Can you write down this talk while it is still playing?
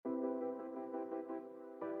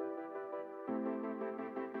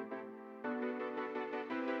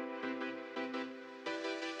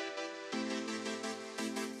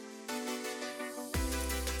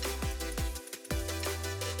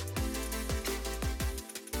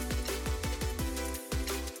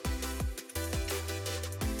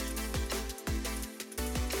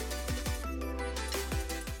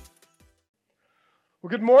Well,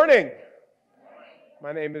 good morning.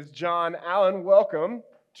 My name is John Allen. Welcome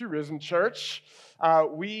to Risen Church.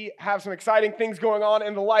 We have some exciting things going on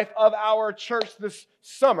in the life of our church this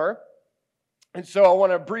summer. And so I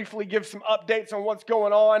want to briefly give some updates on what's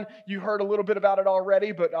going on. You heard a little bit about it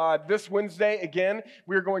already, but this Wednesday, again,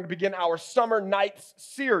 we're going to begin our Summer Nights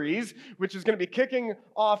series, which is going to be kicking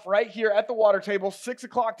off right here at the water table, 6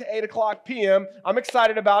 o'clock to 8 o'clock p.m. I'm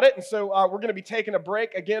excited about it, and so we're going to be taking a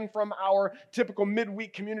break, again, from our typical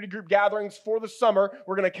midweek community group gatherings for the summer.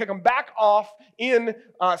 We're going to kick them back off in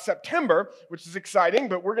September, which is exciting,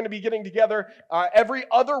 but we're going to be getting together every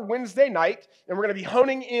other Wednesday night, and we're going to be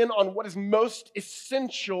honing in on what is most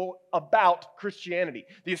essential about Christianity,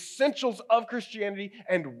 the essentials of Christianity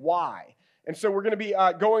and why. And so we're going to be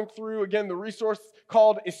going through, again, the resource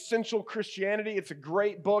called Essential Christianity. It's a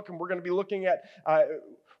great book, and we're going to be looking at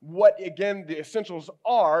what, again, the essentials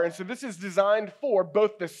are. And so this is designed for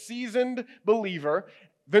both the seasoned believer,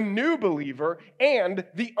 the new believer, and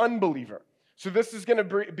the unbeliever. So this is going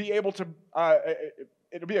to be able to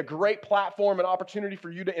it'll be a great platform and opportunity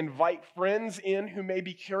for you to invite friends in who may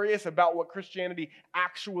be curious about what Christianity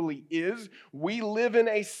actually is. We live in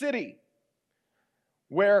a city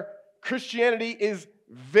where Christianity is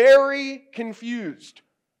very confused.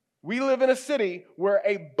 We live in a city where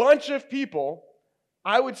a bunch of people,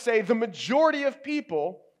 I would say the majority of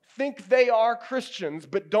people, think they are Christians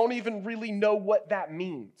but don't even really know what that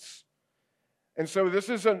means. And so this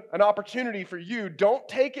is an opportunity for you. Don't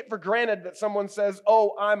take it for granted that someone says,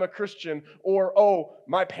 oh, I'm a Christian, or, oh,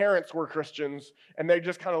 my parents were Christians, and they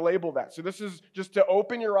just kind of label that. So this is just to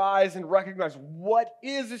open your eyes and recognize what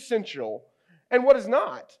is essential and what is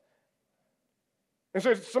not. And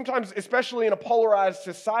so sometimes, especially in a polarized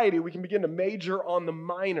society, we can begin to major on the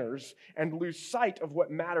minors and lose sight of what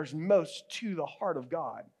matters most to the heart of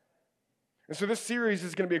God. And so this series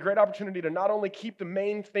is going to be a great opportunity to not only keep the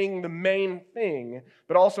main thing,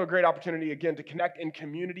 but also a great opportunity, again, to connect in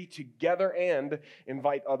community together and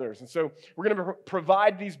invite others. And so we're going to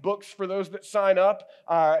provide these books for those that sign up.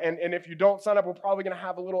 And if you don't sign up, we're probably going to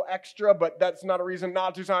have a little extra, but that's not a reason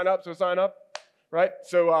not to sign up, so sign up, right?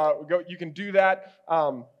 So you can do that.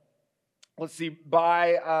 Let's see,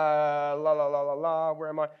 by, where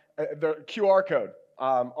am I? The QR code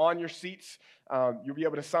on your seats. You'll be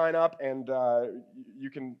able to sign up, and you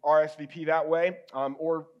can RSVP that way,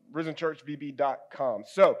 or risenchurchvb.com.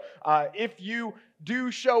 So if you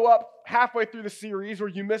do show up halfway through the series or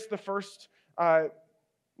you miss the first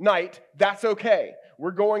night, that's okay.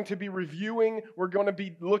 We're going to be reviewing, we're going to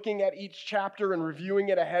be looking at each chapter and reviewing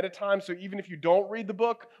it ahead of time. So even if you don't read the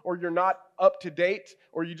book, or you're not up to date,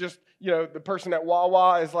 or you just, the person at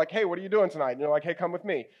Wawa is like, hey, what are you doing tonight? And you're like, hey, come with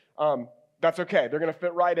me. That's okay. They're going to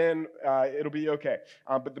fit right in. It'll be okay.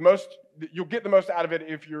 But you'll get the most out of it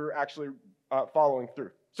if you're actually following through.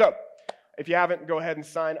 So if you haven't, go ahead and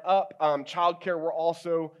sign up. Childcare will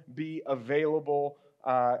also be available.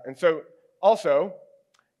 And so also,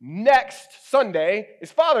 next Sunday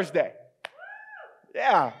is Father's Day.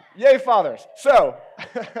 Yeah, yay fathers. So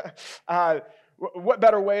what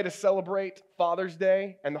better way to celebrate Father's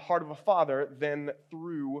Day and the heart of a father than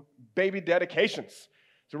through baby dedications?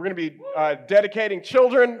 So we're going to be dedicating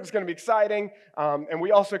children. It's going to be exciting. And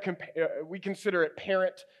we also we consider it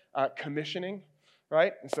parent commissioning,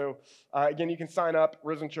 right? And so, again, you can sign up,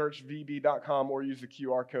 risenchurchvb.com, or use the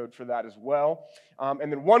QR code for that as well. And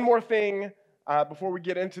then one more thing before we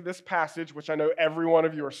get into this passage, which I know every one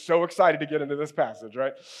of you are so excited to get into this passage,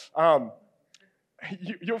 right?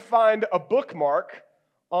 You'll find a bookmark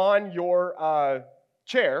on your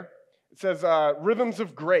chair. It says Rhythms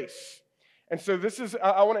of Grace. And so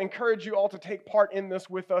I want to encourage you all to take part in this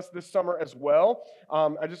with us this summer as well.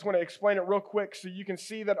 I just want to explain it real quick so you can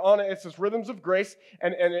see that on it says Rhythms of Grace,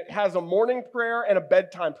 and it has a morning prayer and a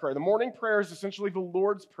bedtime prayer. The morning prayer is essentially the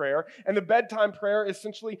Lord's Prayer, and the bedtime prayer is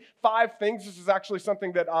essentially 5 things. This is actually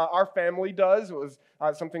something that our family does. It was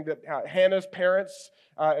something that Hannah's parents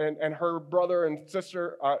and her brother and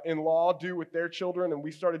sister-in-law do with their children, and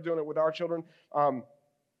we started doing it with our children.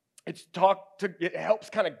 It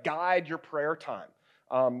helps kind of guide your prayer time.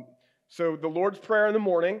 So the Lord's Prayer in the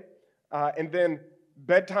morning, and then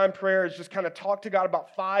bedtime prayer is just kind of talk to God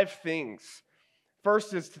about 5 things.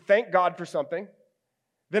 First is to thank God for something,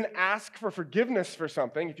 then ask for forgiveness for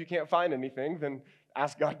something. If you can't find anything, then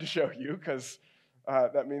ask God to show you, because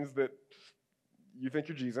that means that you think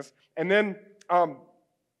you're Jesus. And then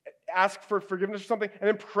ask for forgiveness for something, and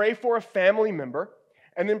then pray for a family member,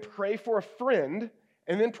 and then pray for a friend,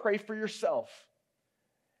 and then pray for yourself.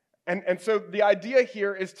 And so the idea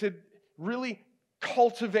here is to really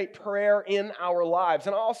cultivate prayer in our lives.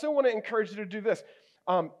 And I also want to encourage you to do this.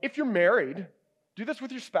 If you're married, Do this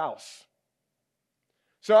with your spouse.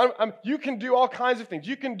 So you can do all kinds of things.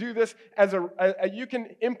 You can do this as you can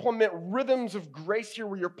implement rhythms of grace here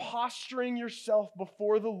where you're posturing yourself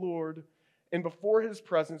before the Lord and before His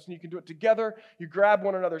presence, and you can do it together. You grab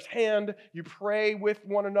one another's hand. You pray with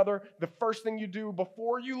one another. The first thing you do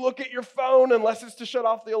before you look at your phone, unless it's to shut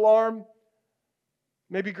off the alarm,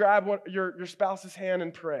 maybe grab your spouse's hand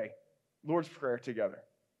and pray. Lord's Prayer together.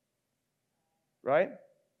 Right?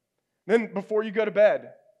 Then before you go to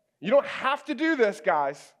bed, you don't have to do this,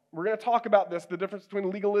 guys. We're going to talk about this, the difference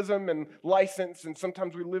between legalism and license, and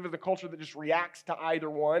sometimes we live in a culture that just reacts to either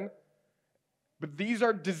one. But these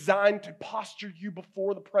are designed to posture you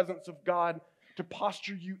before the presence of God, to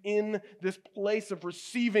posture you in this place of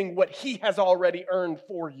receiving what He has already earned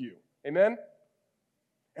for you. Amen?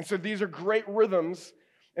 And so these are great rhythms.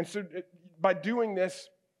 And so by doing this,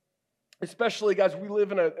 especially, guys, we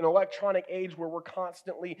live in an electronic age where we're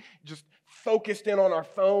constantly just focused in on our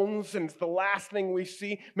phones, and it's the last thing we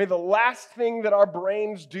see. May the last thing that our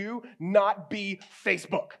brains do not be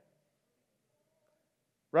Facebook.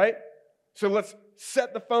 Right? So let's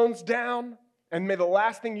set the phones down, and may the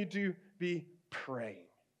last thing you do be praying.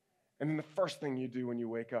 And then the first thing you do when you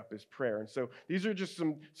wake up is prayer. And so these are just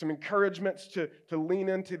some encouragements to lean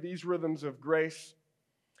into these rhythms of grace.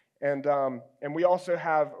 And we also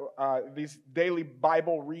have these daily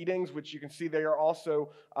Bible readings, which you can see they are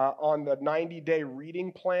also on the 90-day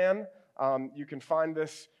reading plan. You can find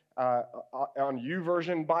this on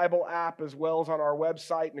YouVersion Bible app as well as on our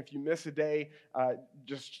website. And if you miss a day,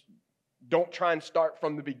 just don't try and start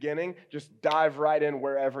from the beginning. Just dive right in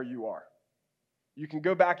wherever you are. You can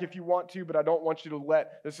go back if you want to, but I don't want you to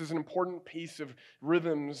this is an important piece of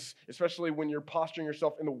rhythms, especially when you're posturing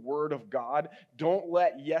yourself in the Word of God. Don't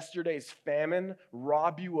let yesterday's famine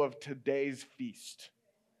rob you of today's feast.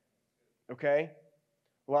 Okay?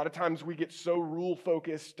 A lot of times we get so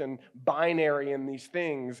rule-focused and binary in these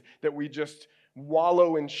things that we just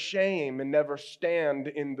wallow in shame and never stand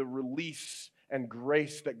in the release and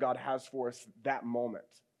grace that God has for us that moment.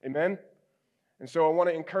 Amen? And so I want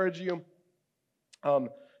to encourage you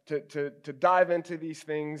to dive into these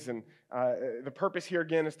things, and the purpose here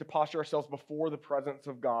again is to posture ourselves before the presence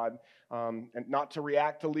of God, and not to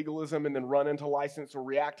react to legalism and then run into license, or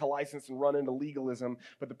react to license and run into legalism.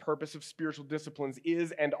 But the purpose of spiritual disciplines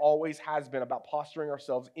is and always has been about posturing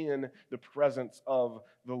ourselves in the presence of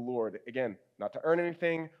the Lord. Again, not to earn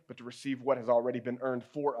anything, but to receive what has already been earned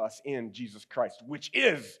for us in Jesus Christ, which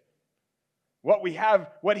is what we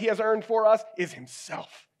have. What He has earned for us is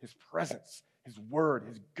Himself, His presence, His word,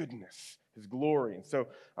 His goodness, His glory. And so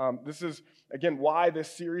this is, again, why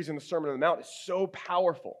this series in the Sermon on the Mount is so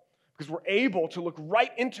powerful, because we're able to look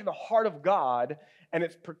right into the heart of God, and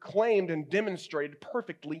it's proclaimed and demonstrated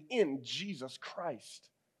perfectly in Jesus Christ.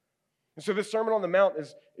 And so this Sermon on the Mount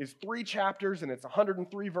is 3 chapters, and it's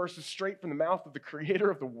 103 verses straight from the mouth of the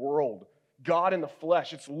Creator of the world, God in the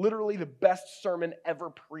flesh. It's literally the best sermon ever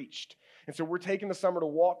preached. And so we're taking the summer to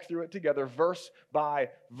walk through it together verse by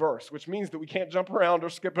verse, which means that we can't jump around or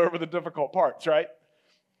skip over the difficult parts, right?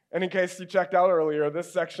 And in case you checked out earlier,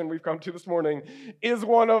 this section we've come to this morning is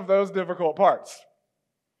one of those difficult parts.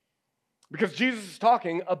 Because Jesus is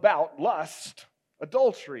talking about lust,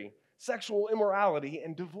 adultery, sexual immorality,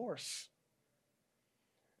 and divorce.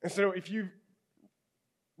 And so if you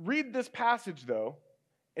read this passage, though,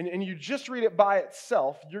 and you just read it by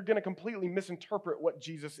itself, you're going to completely misinterpret what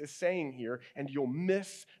Jesus is saying here, and you'll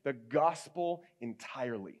miss the gospel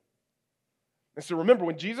entirely. And so remember,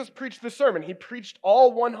 when Jesus preached this sermon, He preached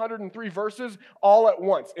all 103 verses all at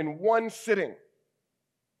once, in one sitting.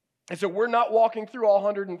 And so we're not walking through all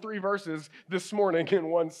 103 verses this morning in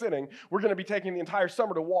one sitting. We're going to be taking the entire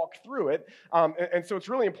summer to walk through it. And so it's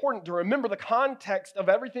really important to remember the context of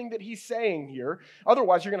everything that He's saying here.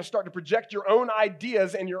 Otherwise, you're going to start to project your own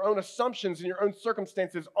ideas and your own assumptions and your own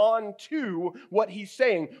circumstances onto what He's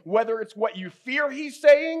saying, whether it's what you fear He's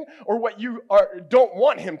saying or what you don't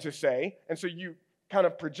want Him to say. And so you kind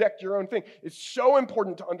of project your own thing. It's so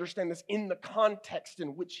important to understand this in the context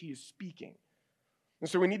in which He is speaking. And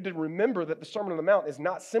so we need to remember that the Sermon on the Mount is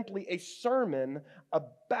not simply a sermon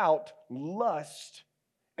about lust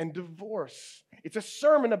and divorce. It's a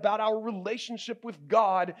sermon about our relationship with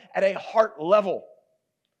God at a heart level.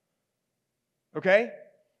 Okay?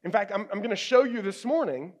 In fact, I'm going to show you this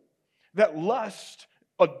morning that lust,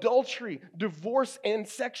 adultery, divorce, and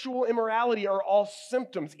sexual immorality are all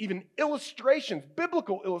symptoms, even illustrations,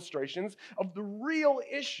 biblical illustrations of the real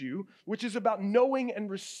issue, which is about knowing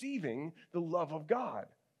and receiving the love of God.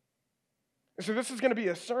 And so this is going to be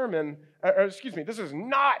a sermon, this is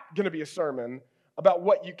not going to be a sermon about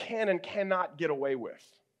what you can and cannot get away with.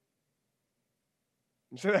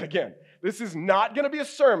 Let me say that again. This is not going to be a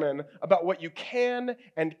sermon about what you can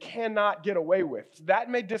and cannot get away with. That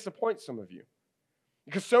may disappoint some of you.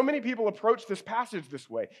 Because so many people approach this passage this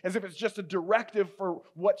way, as if it's just a directive for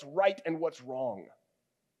what's right and what's wrong.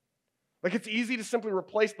 Like it's easy to simply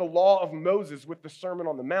replace the law of Moses with the Sermon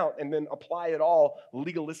on the Mount and then apply it all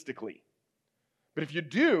legalistically. But if you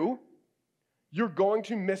do, you're going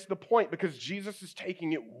to miss the point because Jesus is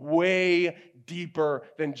taking it way deeper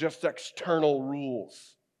than just external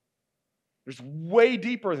rules. There's way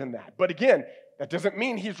deeper than that. But again, that doesn't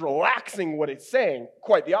mean he's relaxing what it's saying.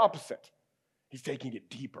 Quite the opposite. He's taking it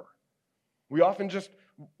deeper. We often just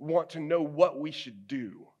want to know what we should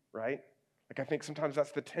do, right? Like I think sometimes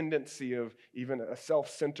that's the tendency of even a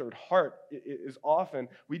self-centered heart is often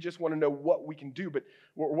we just want to know what we can do,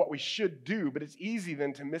 or what we should do, but it's easy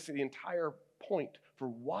then to miss the entire point for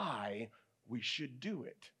why we should do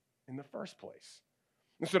it in the first place.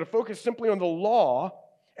 And so to focus simply on the law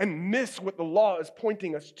and miss what the law is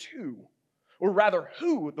pointing us to, or rather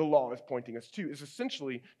who the law is pointing us to, is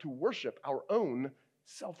essentially to worship our own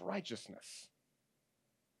self-righteousness.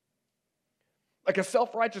 Like a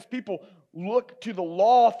self-righteous people look to the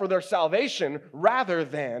law for their salvation rather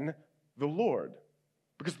than the Lord,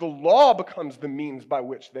 because the law becomes the means by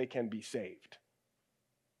which they can be saved.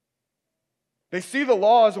 They see the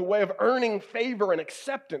law as a way of earning favor and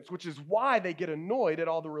acceptance, which is why they get annoyed at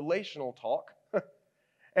all the relational talk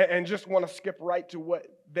and just want to skip right to what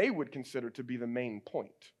they would consider to be the main point.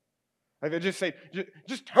 Like they just say,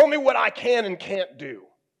 just tell me what I can and can't do.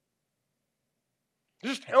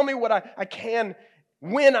 Just tell me what I can,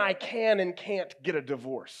 when I can and can't get a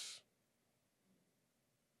divorce.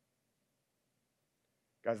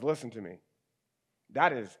 Guys, listen to me.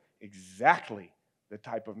 That is exactly the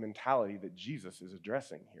type of mentality that Jesus is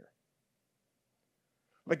addressing here.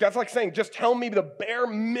 Like that's like saying, just tell me the bare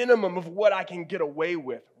minimum of what I can get away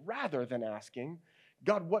with, rather than asking,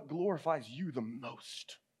 God, what glorifies you the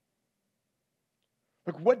most?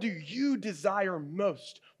 Like, what do you desire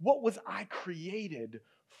most? What was I created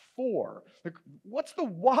for? Like, what's the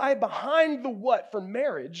why behind the what for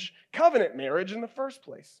marriage, covenant marriage in the first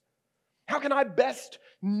place? How can I best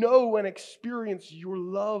know and experience your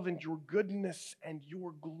love and your goodness and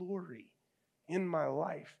your glory in my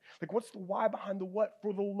life? Like, what's the why behind the what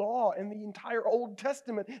for the law and the entire Old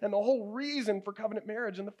Testament and the whole reason for covenant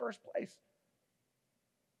marriage in the first place?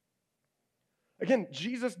 Again,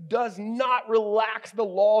 Jesus does not relax the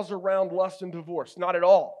laws around lust and divorce, not at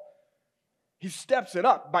all. He steps it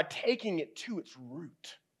up by taking it to its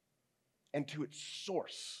root and to its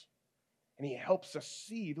source. And he helps us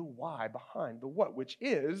see the why behind the what, which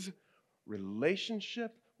is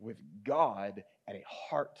relationship with God at a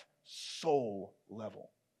heart-soul level.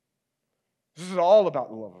 This is all about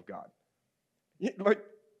the love of God. Like,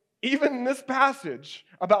 even this passage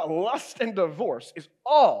about lust and divorce is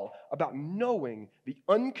all about knowing the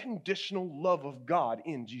unconditional love of God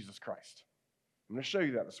in Jesus Christ. I'm going to show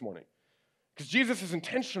you that this morning. Because Jesus is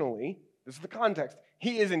intentionally, this is the context,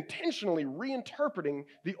 he is intentionally reinterpreting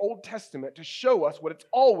the Old Testament to show us what it's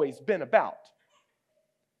always been about.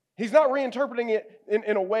 He's not reinterpreting it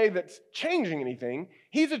in a way that's changing anything.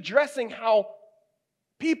 He's addressing how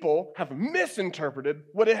people have misinterpreted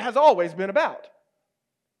what it has always been about.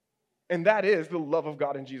 And that is the love of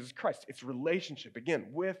God in Jesus Christ. It's relationship, again,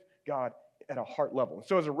 with God at a heart level. And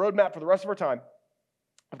so as a roadmap for the rest of our time,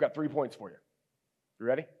 I've got 3 points for you. You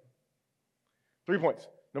ready? 3 points.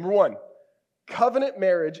 Number 1, covenant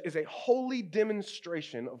marriage is a holy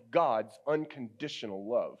demonstration of God's unconditional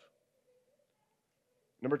love.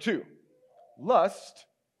 Number 2, lust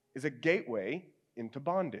is a gateway into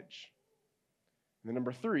bondage. And then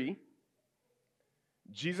number 3,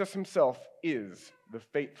 Jesus himself is the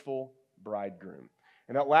faithful bridegroom.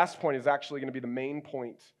 And that last point is actually going to be the main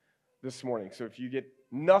point this morning. So if you get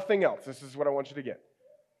nothing else, this is what I want you to get.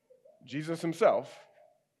 Jesus himself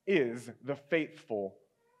is the faithful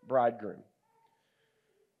bridegroom.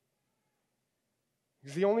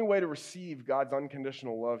 Because the only way to receive God's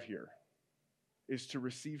unconditional love here is to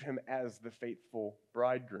receive him as the faithful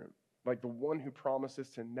bridegroom, like the one who promises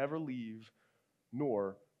to never leave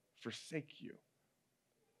nor forsake you.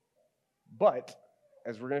 But,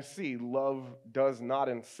 as we're going to see, love does not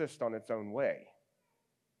insist on its own way.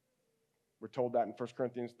 We're told that in 1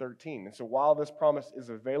 Corinthians 13. And so while this promise is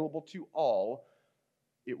available to all,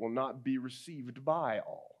 it will not be received by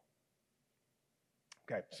all.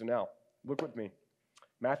 Okay, so now, look with me.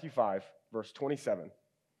 Matthew 5, verse 27.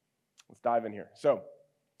 Let's dive in here. So,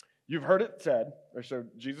 you've heard it said, or so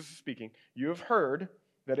Jesus is speaking, you have heard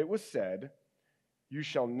that it was said, you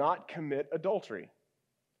shall not commit adultery.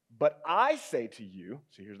 But I say to you,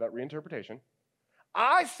 so here's that reinterpretation,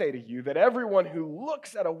 I say to you that everyone who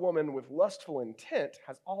looks at a woman with lustful intent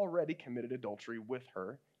has already committed adultery with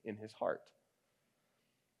her in his heart.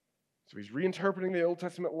 So he's reinterpreting the Old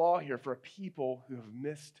Testament law here for a people who have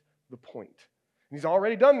missed the point. And he's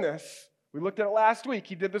already done this. We looked at it last week.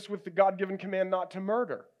 He did this with the God-given command not to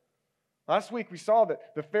murder. Last week we saw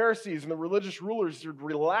that the Pharisees and the religious rulers had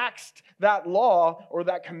relaxed that law or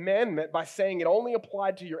that commandment by saying it only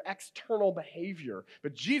applied to your external behavior.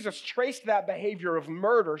 But Jesus traced that behavior of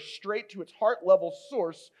murder straight to its heart-level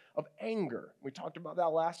source of anger. We talked about that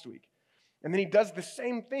last week. And then he does the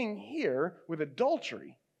same thing here with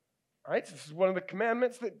adultery. All right, so this is one of the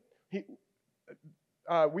commandments that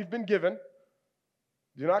we've been given.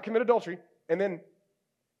 Do not commit adultery. And then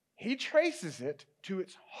he traces it to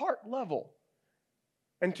its heart level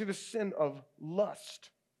and to the sin of lust.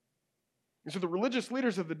 And so the religious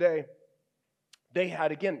leaders of the day, they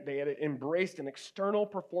had embraced an external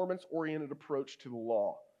performance-oriented approach to the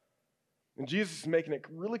law. And Jesus is making it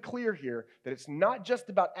really clear here that it's not just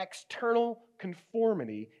about external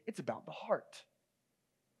conformity, it's about the heart.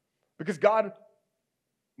 Because God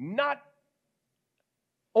not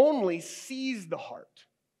only sees the heart.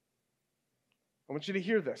 I want you to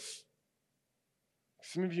hear this.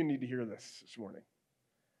 Some of you need to hear this morning.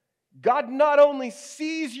 God not only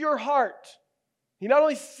sees your heart, He not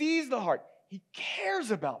only sees the heart, He cares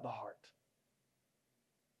about the heart.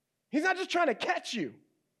 He's not just trying to catch you.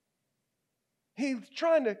 He's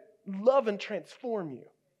trying to love and transform you.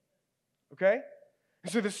 Okay?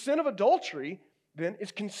 And so the sin of adultery then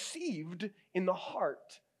is conceived in the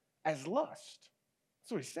heart as lust.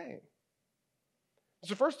 That's what he's saying.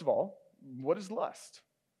 So first of all, what is lust?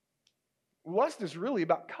 Lust is really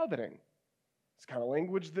about coveting. It's kind of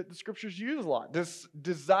language that the scriptures use a lot.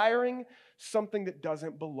 Desiring something that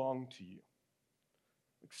doesn't belong to you.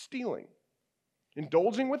 Like stealing.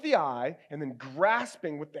 Indulging with the eye and then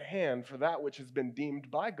grasping with the hand for that which has been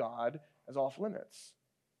deemed by God as off limits.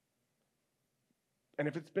 And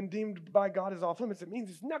if it's been deemed by God as off limits, it means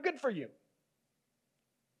it's not good for you.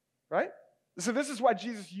 Right? So this is why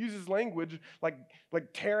Jesus uses language like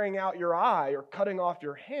tearing out your eye or cutting off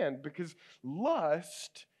your hand, because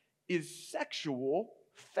lust is sexual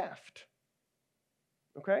theft.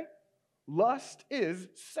 Okay? Lust is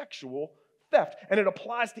sexual theft. And it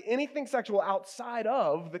applies to anything sexual outside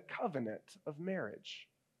of the covenant of marriage.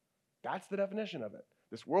 That's the definition of it.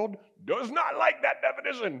 This world does not like that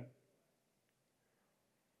definition.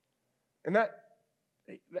 And that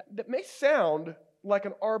may sound like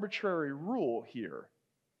an arbitrary rule here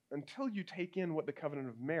until you take in what the covenant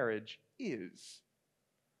of marriage is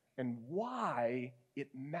and why it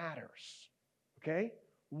matters. Okay?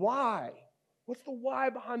 Why? What's the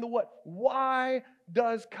why behind the what? Why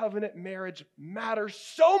does covenant marriage matter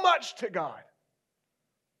so much to God?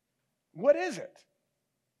 What is it?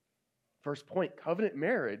 First point, covenant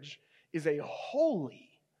marriage is a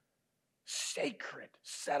holy, sacred,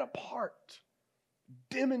 set apart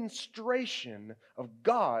demonstration of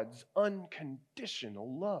God's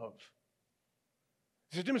unconditional love.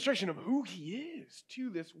 It's a demonstration of who He is to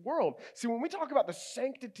this world. See, when we talk about the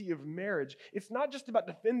sanctity of marriage, it's not just about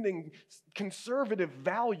defending conservative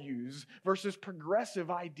values versus progressive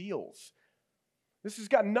ideals. This has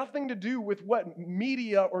got nothing to do with what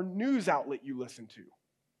media or news outlet you listen to.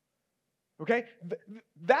 Okay?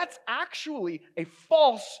 That's actually a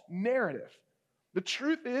false narrative. The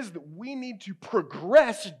truth is that we need to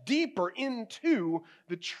progress deeper into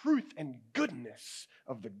the truth and goodness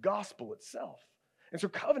of the gospel itself. And so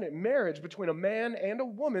covenant marriage between a man and a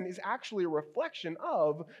woman is actually a reflection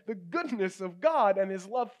of the goodness of God and His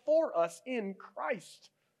love for us in Christ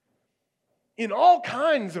in all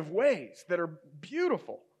kinds of ways that are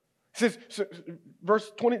beautiful. It says,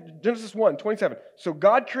 verse 20, Genesis 1:27. So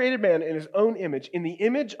God created man in His own image. In the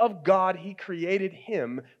image of God, He created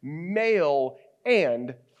him, male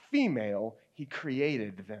and female, He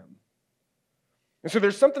created them. And so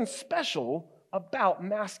there's something special about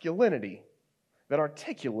masculinity that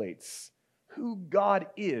articulates who God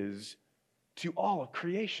is to all of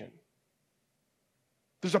creation.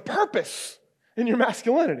 There's a purpose in your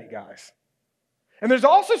masculinity, guys. And there's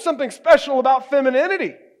also something special about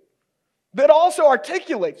femininity that also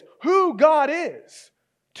articulates who God is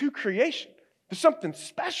to creation. There's something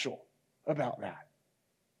special about that,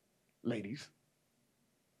 ladies.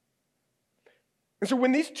 And so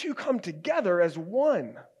when these two come together as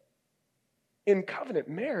one in covenant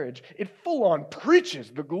marriage, it full-on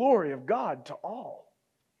preaches the glory of God to all.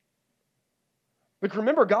 Like,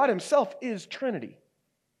 remember, God Himself is Trinity.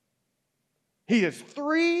 He is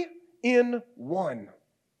 3 in 1.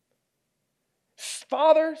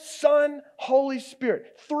 Father, Son, Holy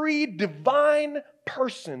Spirit. 3 divine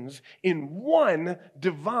persons in one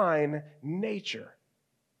divine nature.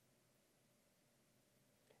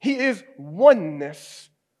 He is oneness,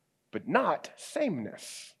 but not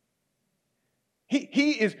sameness.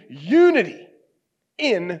 He is unity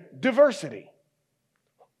in diversity.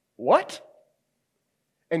 What?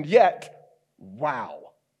 And yet, wow.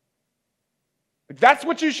 That's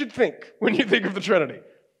what you should think when you think of the Trinity.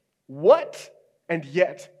 What? And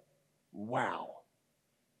yet, wow.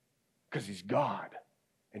 Because he's God,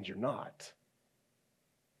 and you're not.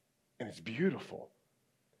 And it's beautiful.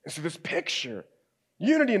 And so this picture,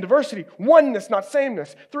 unity and diversity, oneness, not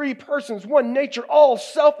sameness, three persons, one nature, all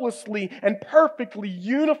selflessly and perfectly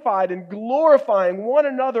unified and glorifying one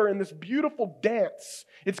another in this beautiful dance.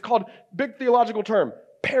 It's called, big theological term,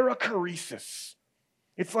 perichoresis.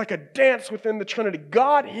 It's like a dance within the Trinity.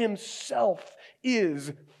 God himself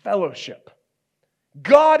is fellowship.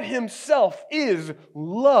 God himself is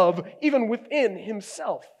love, even within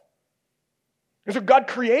himself. And so God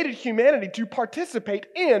created humanity to participate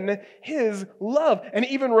in his love and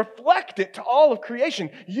even reflect it to all of creation.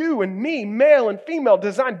 You and me, male and female,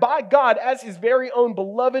 designed by God as his very own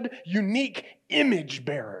beloved, unique image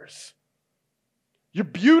bearers. You're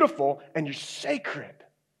beautiful and you're sacred.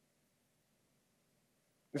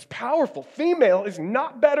 It's powerful. Female is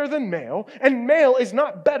not better than male, and male is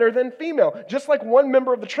not better than female. Just like one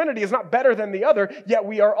member of the Trinity is not better than the other, yet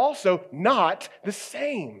we are also not the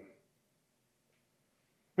same.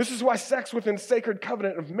 This is why sex within sacred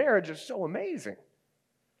covenant of marriage is so amazing.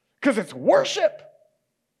 Because it's worship.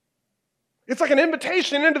 It's like an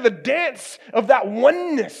invitation into the dance of that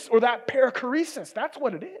oneness or that perichoresis. That's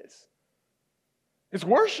what it is. It's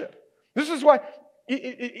worship. This is why,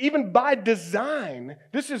 even by design,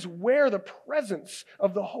 this is where the presence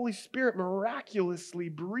of the Holy Spirit miraculously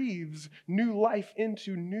breathes new life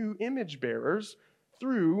into new image bearers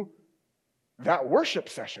through that worship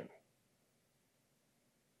session.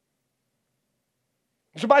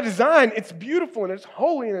 So by design, it's beautiful and it's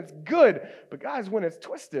holy and it's good. But guys, when it's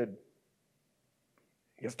twisted,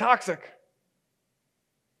 it gets toxic.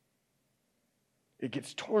 It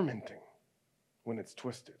gets tormenting when it's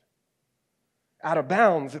twisted. Out of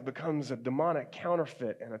bounds, it becomes a demonic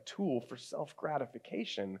counterfeit and a tool for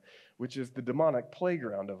self-gratification, which is the demonic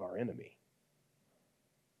playground of our enemy.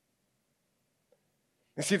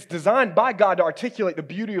 And see, it's designed by God to articulate the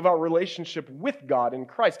beauty of our relationship with God in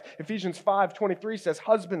Christ. Ephesians 5:23 says,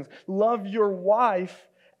 "Husbands, love your wife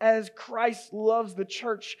as Christ loves the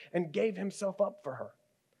church and gave himself up for her."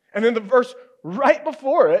 And then the verse right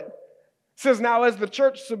before it says, "Now as the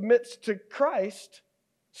church submits to Christ,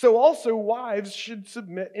 so also wives should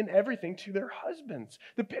submit in everything to their husbands."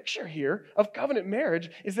 The picture here of covenant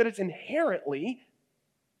marriage is that it's inherently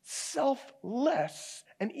selfless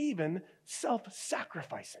and even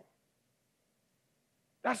self-sacrificing.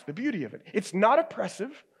 That's the beauty of it. It's not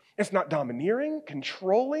oppressive. It's not domineering,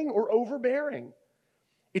 controlling, or overbearing.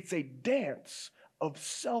 It's a dance of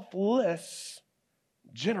selfless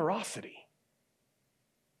generosity.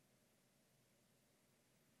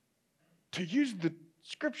 To use the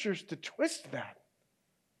scriptures to twist that,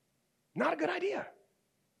 not a good idea.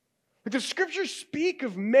 But the scriptures speak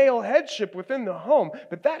of male headship within the home,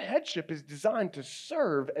 but that headship is designed to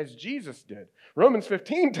serve as Jesus did. Romans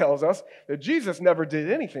 15 tells us that Jesus never did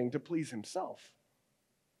anything to please himself.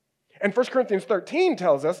 And 1 Corinthians 13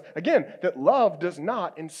 tells us, again, that love does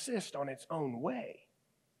not insist on its own way.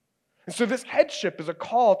 And so this headship is a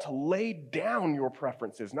call to lay down your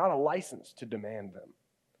preferences, not a license to demand them.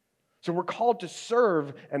 So we're called to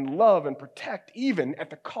serve and love and protect even at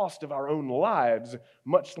the cost of our own lives,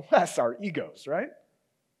 much less our egos, right?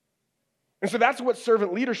 And so that's what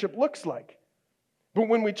servant leadership looks like. But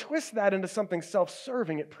when we twist that into something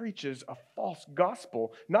self-serving, it preaches a false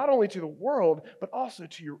gospel, not only to the world, but also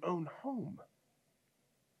to your own home.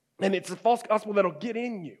 And it's a false gospel that'll get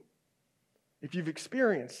in you if you've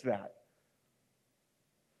experienced that.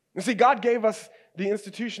 And see, God gave us the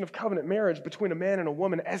institution of covenant marriage between a man and a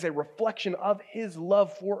woman as a reflection of his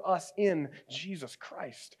love for us in Jesus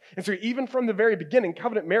Christ. And so even from the very beginning,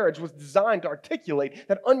 covenant marriage was designed to articulate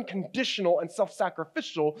that unconditional and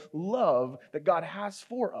self-sacrificial love that God has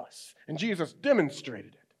for us. And Jesus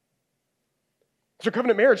demonstrated it. So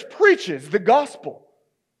covenant marriage preaches the gospel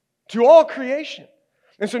to all creation.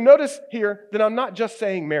 And so notice here that I'm not just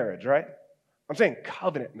saying marriage, right? I'm saying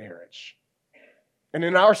covenant marriage. And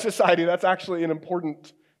in our society, that's actually an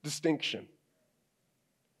important distinction.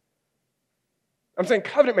 I'm saying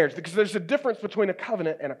covenant marriage because there's a difference between a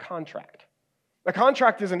covenant and a contract. A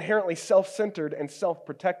contract is inherently self-centered and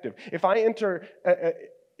self-protective. If I enter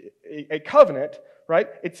a covenant, right,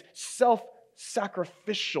 it's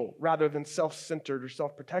self-sacrificial rather than self-centered or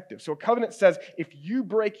self-protective. So a covenant says, if you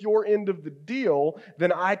break your end of the deal,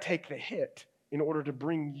 then I take the hit in order to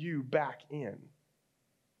bring you back in.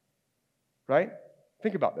 Right?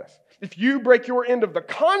 Think about this. If you break your end of the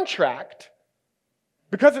contract,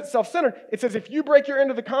 because it's self-centered, it says if you break your end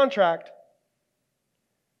of the contract,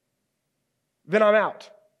 then I'm out.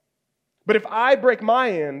 But if I break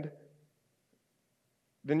my end,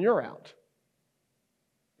 then you're out.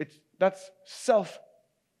 That's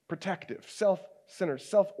self-protective, self-centered,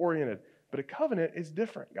 self-oriented. But a covenant is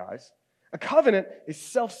different, guys. A covenant is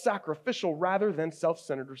self-sacrificial rather than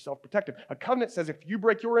self-centered or self-protective. A covenant says if you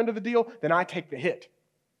break your end of the deal, then I take the hit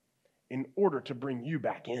in order to bring you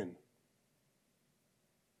back in.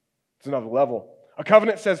 It's another level. A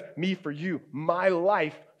covenant says me for you, my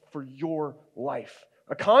life for your life.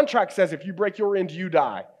 A contract says if you break your end, you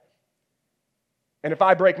die. And if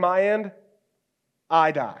I break my end,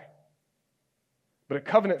 I die. But a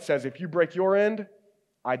covenant says if you break your end,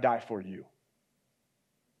 I die for you.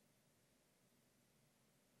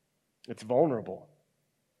 It's vulnerable.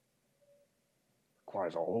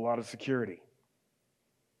 Requires a whole lot of security.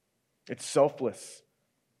 It's selfless.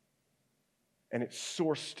 And it's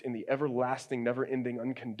sourced in the everlasting, never-ending,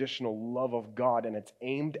 unconditional love of God, and it's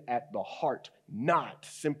aimed at the heart, not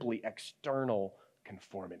simply external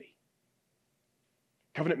conformity.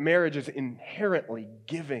 Covenant marriage is inherently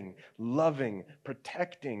giving, loving,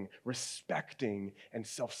 protecting, respecting, and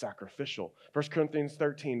self-sacrificial. 1 Corinthians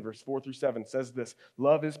 13, verse 4 through 7 says this,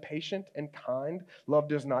 love is patient and kind. Love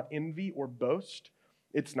does not envy or boast.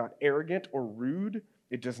 It's not arrogant or rude.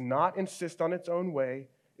 It does not insist on its own way.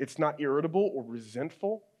 It's not irritable or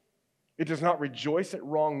resentful. It does not rejoice at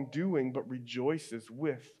wrongdoing, but rejoices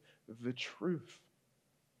with the truth.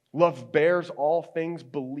 Love bears all things,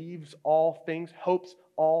 believes all things, hopes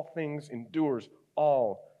all things, endures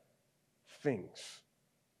all things.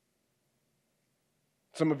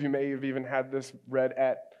 Some of you may have even had this read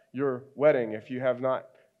at your wedding. If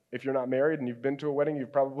you're not married and you've been to a wedding,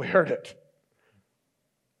 you've probably heard it.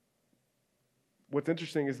 What's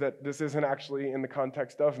interesting is that this isn't actually in the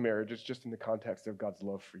context of marriage, it's just in the context of God's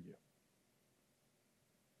love for you.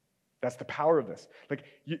 That's the power of this.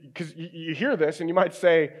 Because you hear this and you might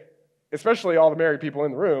say, especially all the married people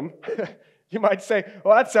in the room, you might say,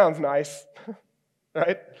 well, that sounds nice,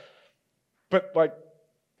 right? But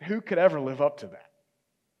who could ever live up to that?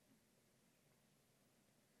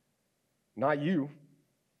 Not you,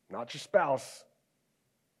 not your spouse,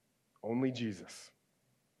 only Jesus.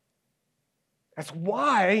 That's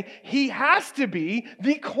why he has to be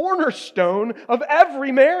the cornerstone of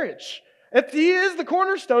every marriage. He is the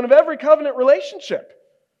cornerstone of every covenant relationship,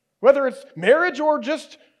 whether it's marriage or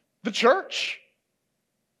just the church.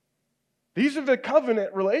 These are the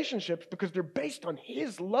covenant relationships because they're based on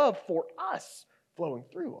his love for us flowing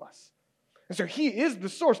through us. And so he is the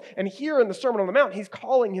source. And here in the Sermon on the Mount, he's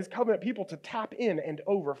calling his covenant people to tap in and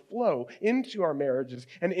overflow into our marriages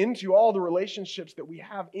and into all the relationships that we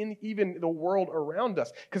have in even the world around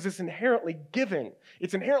us, because it's inherently giving.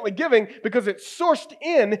 It's inherently giving because it's sourced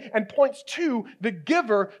in and points to the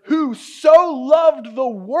giver who so loved the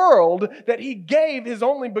world that he gave his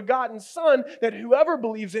only begotten Son, that whoever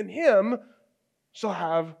believes in him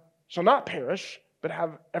shall not perish, but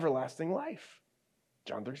have everlasting life.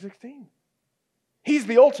 John 3:16. He's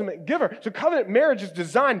the ultimate giver. So covenant marriage is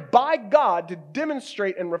designed by God to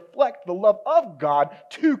demonstrate and reflect the love of God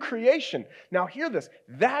to creation. Now hear this.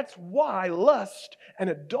 That's why lust and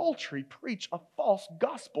adultery preach a false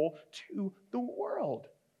gospel to the world.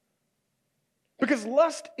 Because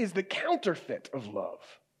lust is the counterfeit of love.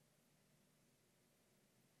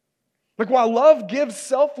 While love gives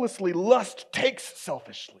selflessly, lust takes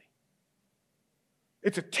selfishly.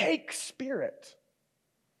 It's a take spirit.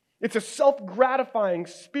 It's a self-gratifying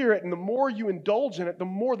spirit, and the more you indulge in it, the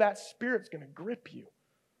more that spirit's going to grip you.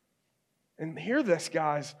 And hear this,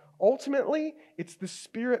 guys. Ultimately, it's the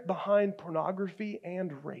spirit behind pornography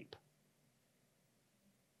and rape.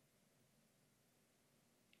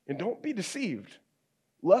 And don't be deceived.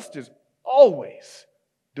 Lust is always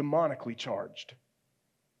demonically charged.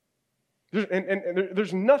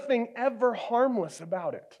 There's nothing ever harmless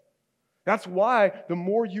about it. That's why the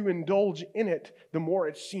more you indulge in it, the more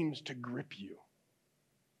it seems to grip you.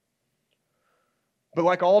 But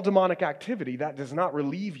like all demonic activity, that does not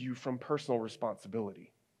relieve you from personal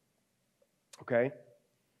responsibility. Okay?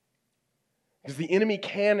 Because the enemy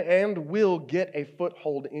can and will get a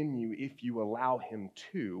foothold in you if you allow him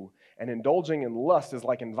to. And indulging in lust is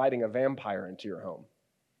like inviting a vampire into your home.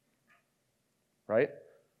 Right?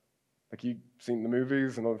 Like you've seen the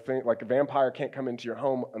movies and other things, like a vampire can't come into your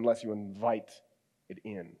home unless you invite it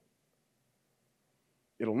in.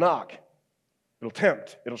 It'll knock. It'll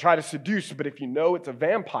tempt. It'll try to seduce. But if you know it's a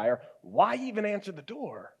vampire, why even answer the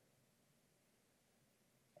door?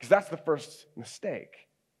 Because that's the first mistake.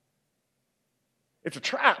 It's a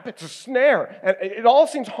trap. It's a snare. And it all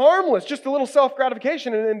seems harmless, just a little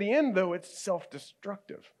self-gratification. And in the end, though, it's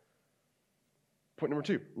self-destructive. Point number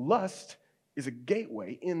 2, lust is a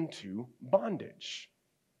gateway into bondage.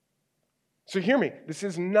 So hear me. This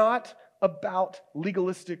is not about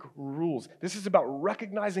legalistic rules. This is about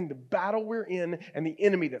recognizing the battle we're in and the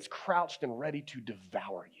enemy that's crouched and ready to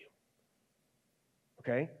devour you.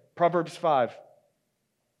 Okay? Proverbs 5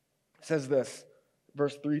 says this,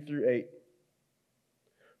 verse 3 through 8.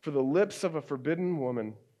 For the lips of a forbidden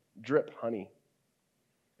woman drip honey,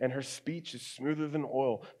 and her speech is smoother than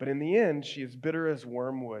oil. But in the end, she is bitter as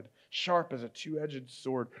wormwood, sharp as a two-edged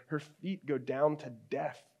sword. Her feet go down to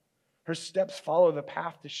death. Her steps follow the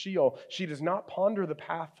path to Sheol. She does not ponder the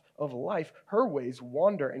path of life. Her ways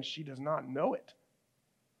wander, and she does not know it.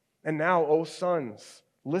 And now, O sons,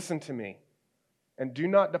 listen to me, and do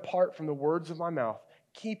not depart from the words of my mouth.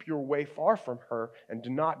 Keep your way far from her, and do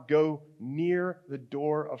not go near the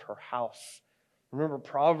door of her house. Remember,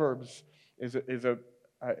 Proverbs is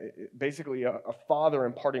basically a father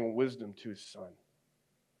imparting wisdom to his son.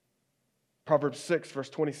 Proverbs 6, verse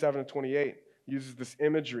 27 and 28 uses this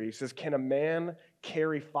imagery. He says, can a man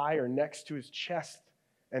carry fire next to his chest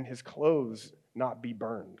and his clothes not be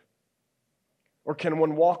burned? Or can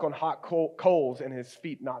one walk on hot coals and his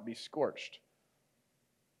feet not be scorched?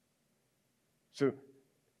 So,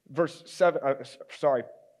 Proverbs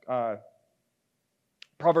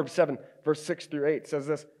 7, verse 6 through 8 says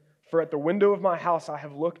this, for at the window of my house I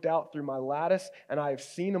have looked out through my lattice, and I have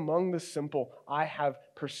seen among the simple, I have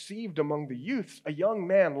perceived among the youths a young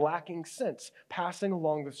man lacking sense, passing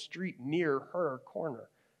along the street near her corner,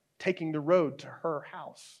 taking the road to her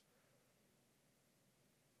house.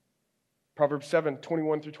 Proverbs 7,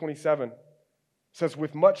 21 through 27 says,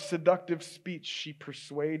 with much seductive speech she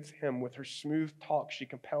persuades him, with her smooth talk she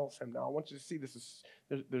compels him. Now I want you to see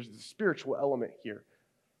there's a spiritual element here.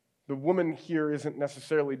 The woman here isn't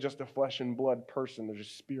necessarily just a flesh and blood person. There's a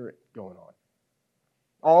spirit going on.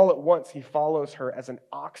 All at once he follows her as an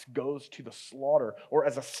ox goes to the slaughter, or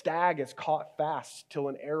as a stag is caught fast till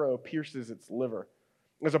an arrow pierces its liver.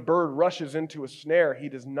 As a bird rushes into a snare, he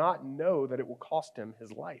does not know that it will cost him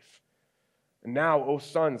his life. And now, O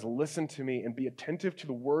sons, listen to me and be attentive to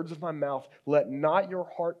the words of my mouth. Let not your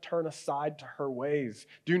heart turn aside to her ways.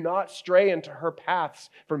 Do not stray into her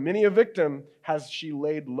paths, for many a victim has she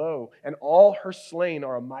laid low, and all her slain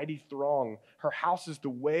are a mighty throng. Her house is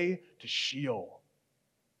the way to Sheol,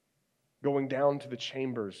 going down to the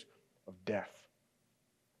chambers of death.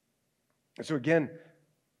 And so again,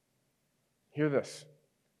 hear this.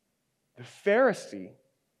 The Pharisee,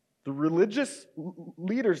 the religious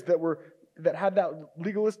leaders that had that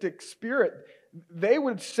legalistic spirit, they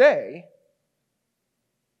would say,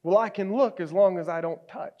 well, I can look as long as I don't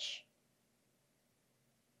touch.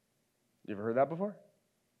 You ever heard that before?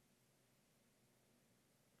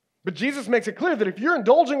 But Jesus makes it clear that if you're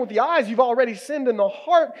indulging with the eyes, you've already sinned in the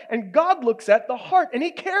heart, and God looks at the heart, and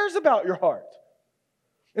He cares about your heart.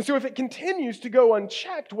 And so if it continues to go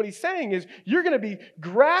unchecked, what He's saying is you're going to be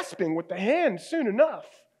grasping with the hand soon enough.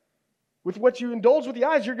 With what you indulge with the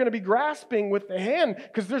eyes, you're going to be grasping with the hand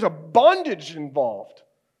because there's a bondage involved.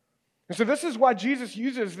 And so this is why Jesus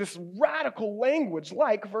uses this radical language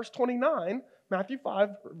like verse 29, Matthew 5,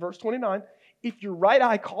 verse 29. If your right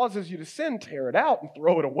eye causes you to sin, tear it out and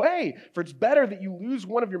throw it away. For it's better that you lose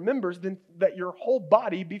one of your members than that your whole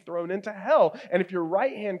body be thrown into hell. And if your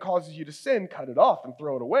right hand causes you to sin, cut it off and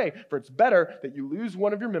throw it away. For it's better that you lose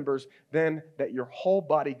one of your members than that your whole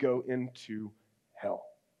body go into hell.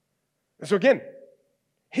 And so again,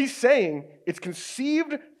 he's saying it's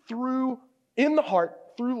conceived in the heart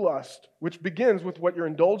through lust, which begins with what you're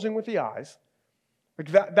indulging with the eyes.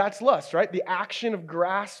 Like that's lust, right? The action of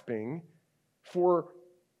grasping for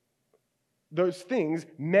those things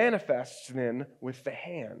manifests then with the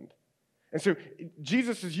hand. And so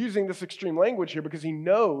Jesus is using this extreme language here because he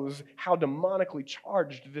knows how demonically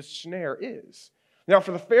charged this snare is. Now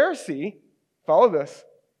for the Pharisee, follow this,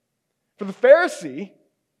 for the Pharisee,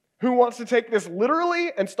 who wants to take this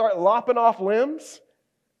literally and start lopping off limbs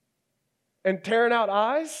and tearing out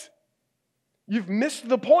eyes, you've missed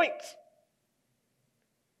the point.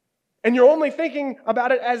 And you're only thinking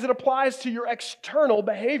about it as it applies to your external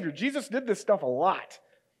behavior. Jesus did this stuff a lot.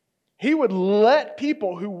 He would let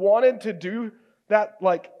people who wanted to do that,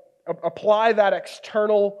 like apply that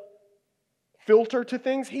external filter to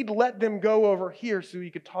things, he'd let them go over here so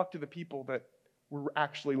he could talk to the people that were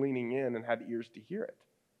actually leaning in and had ears to hear it.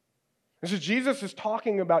 And so Jesus is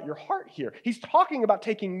talking about your heart here. He's talking about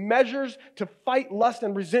taking measures to fight lust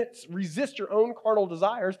and resist your own carnal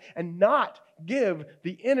desires and not give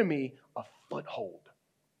the enemy a foothold.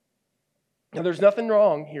 Now, there's nothing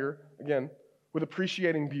wrong here, again, with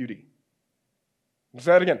appreciating beauty. I'll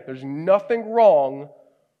say that again. There's nothing wrong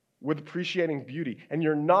with appreciating beauty. And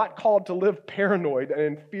you're not called to live paranoid and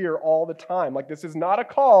in fear all the time. Like, this is not a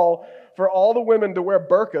call for all the women to wear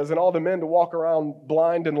burqas and all the men to walk around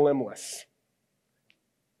blind and limbless.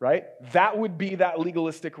 Right? That would be that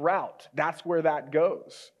legalistic route. That's where that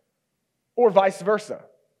goes. Or vice versa.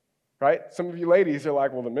 Right? Some of you ladies are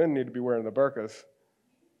like, well, the men need to be wearing the burqas.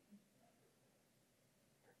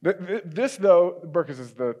 This, though, the burqas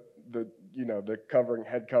is the covering,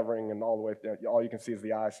 head covering, and all the way down. All you can see is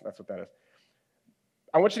the eyes. That's what that is.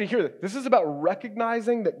 I want you to hear this. This is about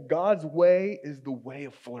recognizing that God's way is the way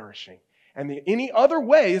of flourishing. And any other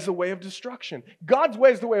way is a way of destruction. God's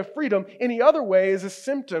way is the way of freedom. Any other way is a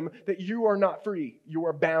symptom that you are not free. You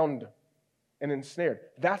are bound and ensnared.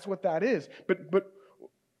 That's what that is. But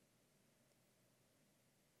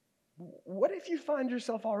what if you find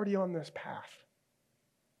yourself already on this path?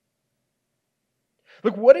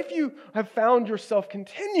 Look, what if you have found yourself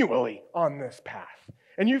continually on this path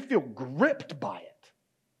and you feel gripped by it?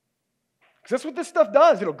 Because that's what this stuff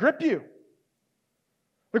does. It'll grip you.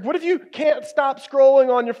 Like, what if you can't stop scrolling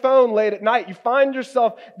on your phone late at night? You find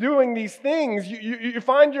yourself doing these things. You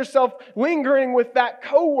find yourself lingering with that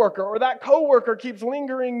coworker, or that coworker keeps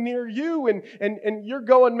lingering near you, and you're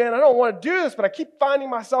going, man, I don't want to do this, but I keep finding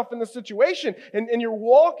myself in this situation. And you're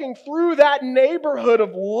walking through that neighborhood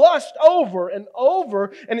of lust over and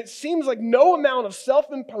over, and it seems like no amount of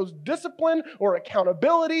self-imposed discipline or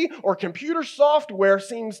accountability or computer software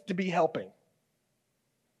seems to be helping.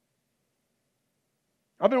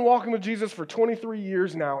 I've been walking with Jesus for 23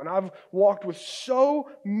 years now, and I've walked with so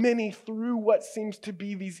many through what seems to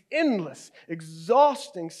be these endless,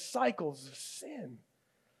 exhausting cycles of sin.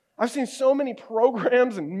 I've seen so many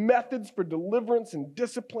programs and methods for deliverance and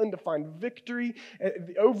discipline to find victory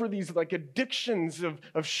over these like addictions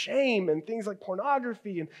of shame and things like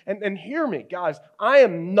pornography. And hear me, guys, I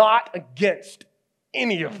am not against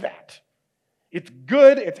any of that. It's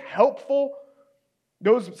good, it's helpful.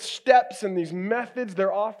 Those steps and these methods,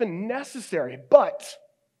 they're often necessary. But,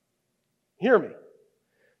 hear me,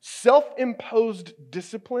 self-imposed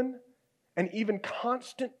discipline and even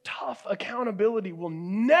constant tough accountability will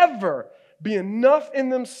never be enough in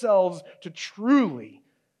themselves to truly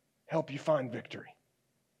help you find victory.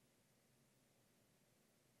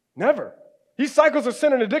 Never. These cycles of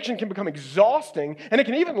sin and addiction can become exhausting, and it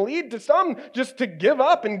can even lead to some just to give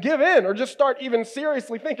up and give in, or just start even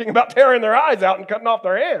seriously thinking about tearing their eyes out and cutting off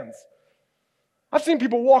their hands. I've seen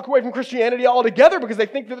people walk away from Christianity altogether because they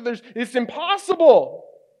think that it's impossible.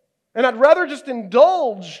 And I'd rather just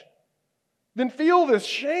indulge than feel this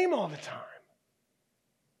shame all the time.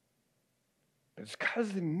 But it's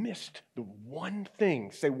because they missed the one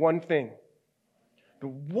thing. Say one thing. The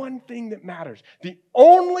one thing that matters. The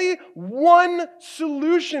only one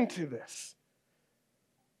solution to this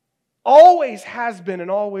always has been and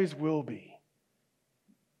always will be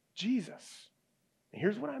Jesus. And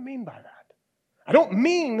here's what I mean by that. I don't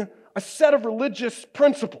mean a set of religious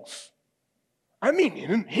principles. I mean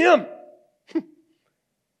Him.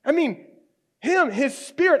 I mean Him, His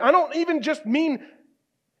Spirit. I don't even just mean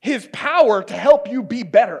His power to help you be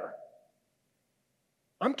better.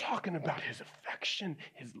 I'm talking about His affection,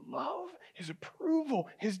 His love, His approval,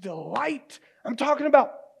 His delight. I'm talking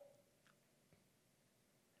about,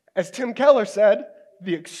 as Tim Keller said,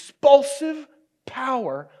 the expulsive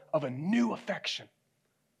power of a new affection.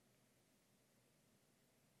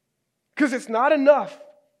 Because it's not enough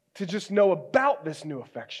to just know about this new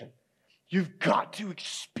affection. You've got to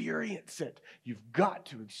experience it. You've got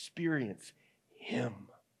to experience Him.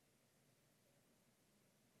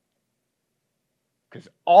 Because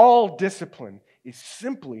all discipline is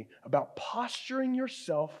simply about posturing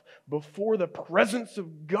yourself before the presence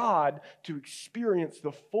of God to experience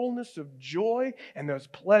the fullness of joy and those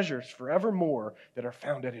pleasures forevermore that are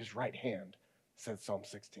found at His right hand, says Psalm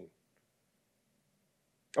 16.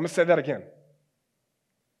 I'm going to say that again.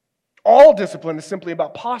 All discipline is simply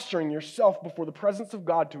about posturing yourself before the presence of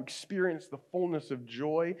God to experience the fullness of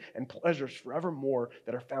joy and pleasures forevermore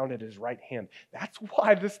that are found at His right hand. That's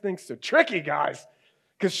why this thing's so tricky, guys.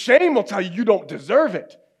 Because shame will tell you you don't deserve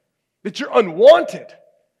it, that you're unwanted.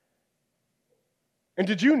 And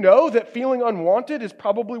did you know that feeling unwanted is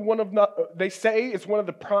probably they say it's one of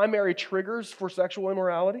the primary triggers for sexual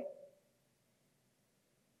immorality?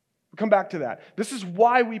 We'll come back to that. This is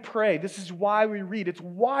why we pray. This is why we read. It's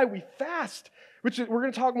why we fast. We're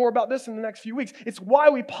going to talk more about this in the next few weeks. It's why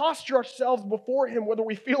we posture ourselves before him, whether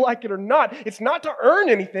we feel like it or not. It's not to earn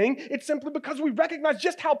anything. It's simply because we recognize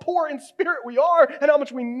just how poor in spirit we are and how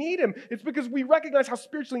much we need him. It's because we recognize how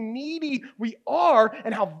spiritually needy we are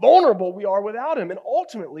and how vulnerable we are without him. And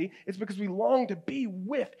ultimately, it's because we long to be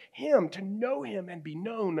with him, to know him and be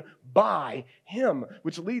known by him,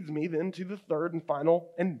 which leads me then to the third and final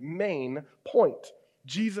and main point.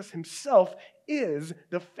 Jesus himself is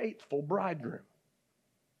the faithful bridegroom.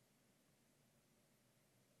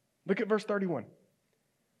 Look at verse 31.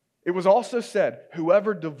 It was also said,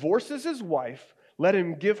 whoever divorces his wife, let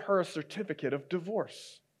him give her a certificate of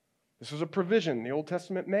divorce. This was a provision the Old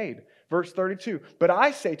Testament made. Verse 32, but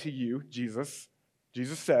I say to you, Jesus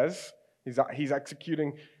says, he's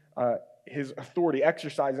executing his authority,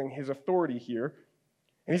 exercising his authority here.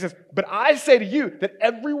 And he says, but I say to you that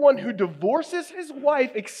everyone who divorces his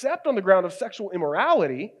wife except on the ground of sexual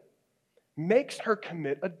immorality makes her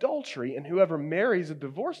commit adultery, and whoever marries a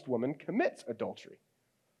divorced woman commits adultery.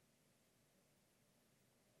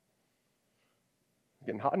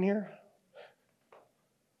 Getting hot in here?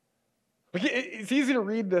 It's easy to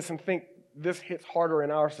read this and think this hits harder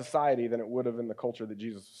in our society than it would have in the culture that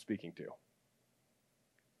Jesus was speaking to.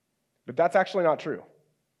 But that's actually not true.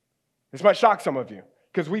 This might shock some of you,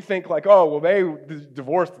 because we think like, oh, well, they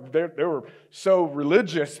divorced, they were so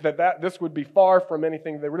religious that this would be far from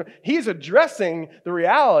anything they were doing. He's addressing the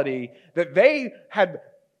reality that they had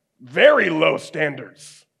very low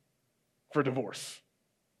standards for divorce.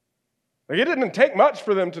 Like, it didn't take much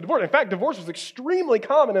for them to divorce. In fact, divorce was extremely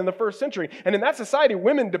common in the first century. And in that society,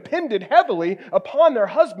 women depended heavily upon their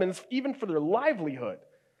husbands, even for their livelihood.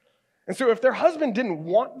 And so if their husband didn't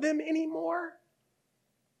want them anymore,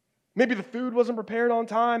 maybe the food wasn't prepared on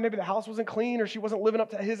time, maybe the house wasn't clean, or she wasn't living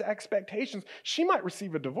up to his expectations, she might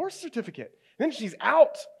receive a divorce certificate. Then she's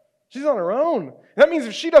out. She's on her own. That means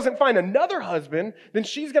if she doesn't find another husband, then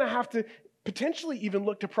she's going to have to potentially even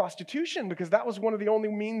look to prostitution, because that was one of the only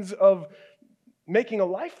means of making a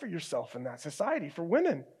life for yourself in that society for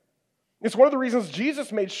women. It's one of the reasons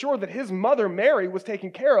Jesus made sure that his mother Mary was taken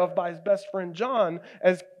care of by his best friend John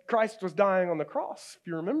as Christ was dying on the cross, if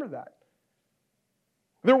you remember that.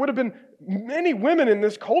 There would have been many women in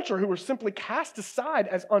this culture who were simply cast aside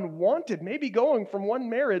as unwanted, maybe going from one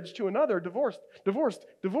marriage to another, divorced.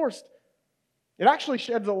 It actually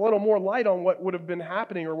sheds a little more light on what would have been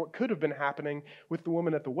happening, or what could have been happening with the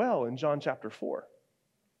woman at the well in John chapter 4.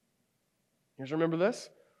 You guys remember this?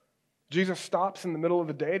 Jesus stops in the middle of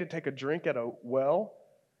the day to take a drink at a well,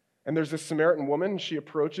 and there's this Samaritan woman. She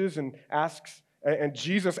approaches and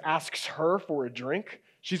Jesus asks her for a drink.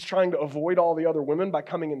 She's trying to avoid all the other women by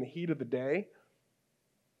coming in the heat of the day,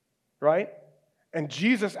 right? And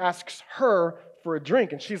Jesus asks her for a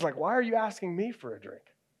drink, and she's like, why are you asking me for a drink?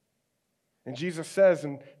 And Jesus says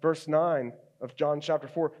in verse 9 of John chapter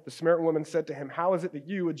 4, the Samaritan woman said to him, how is it that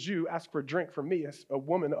you, a Jew, ask for a drink from me, a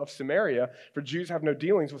woman of Samaria? For Jews have no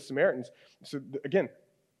dealings with Samaritans. So again,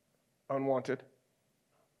 unwanted,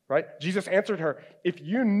 right? Jesus answered her, if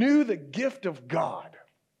you knew the gift of God,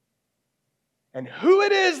 and who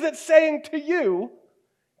it is that's saying to you,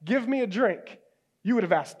 give me a drink, you would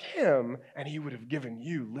have asked him, and he would have given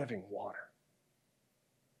you living water.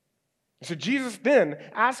 So Jesus then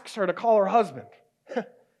asks her to call her husband.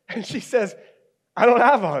 And she says, I don't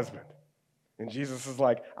have a husband. And Jesus is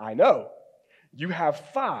like, I know. You have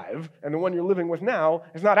 5, and the one you're living with now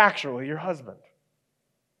is not actually your husband.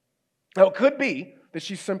 Now, it could be that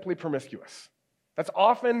she's simply promiscuous. That's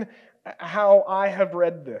often how I have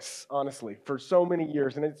read this, honestly, for so many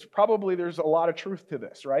years. And there's a lot of truth to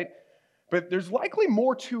this, right? But there's likely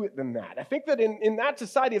more to it than that. I think that in that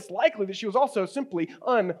society, it's likely that she was also simply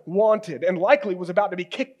unwanted and likely was about to be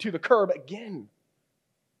kicked to the curb again.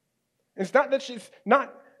 It's not that she's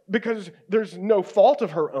not because there's no fault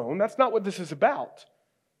of her own. That's not what this is about.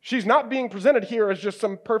 She's not being presented here as just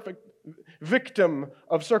some perfect victim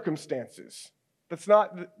of circumstances. That's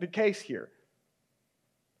not the case here.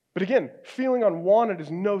 But again, feeling unwanted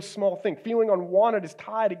is no small thing. Feeling unwanted is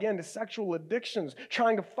tied again to sexual addictions,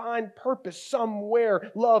 trying to find purpose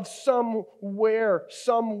somewhere, love somewhere,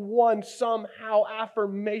 someone, somehow,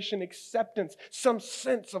 affirmation, acceptance, some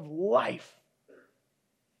sense of life.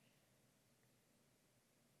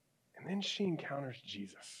 And then she encounters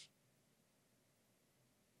Jesus.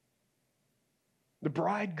 The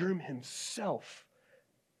bridegroom himself.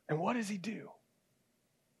 And what does he do?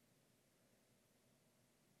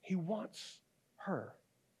 He wants her.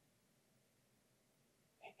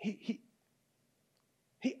 He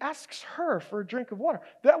asks her for a drink of water.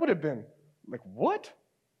 That would have been like, what?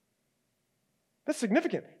 That's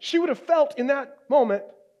significant. She would have felt in that moment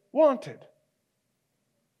wanted.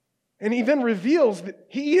 And he then reveals that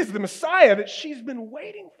he is the Messiah that she's been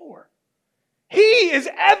waiting for. He is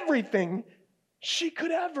everything she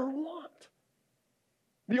could ever want.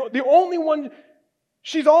 The only one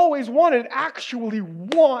she's always wanted actually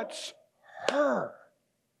wants her.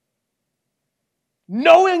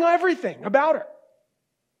 Knowing everything about her.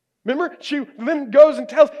 Remember, she then goes and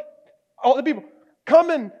tells all the people,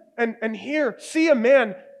 come and hear, see a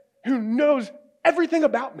man who knows everything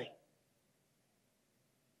about me.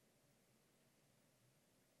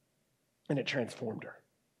 And it transformed her.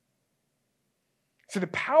 So the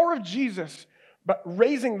power of Jesus, but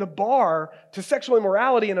raising the bar to sexual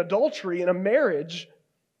immorality and adultery in a marriage,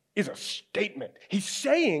 is a statement. He's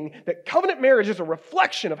saying that covenant marriage is a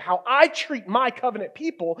reflection of how I treat my covenant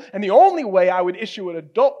people, and the only way I would issue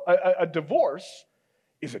a divorce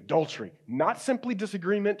is adultery, not simply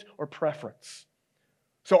disagreement or preference.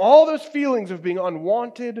 So all those feelings of being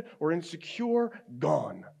unwanted or insecure,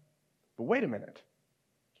 gone. But wait a minute.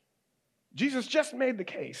 Jesus just made the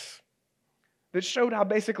case that showed how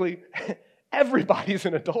basically everybody's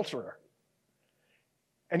an adulterer.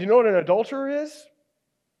 And you know what an adulterer is?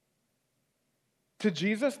 To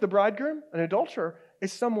Jesus, the bridegroom, an adulterer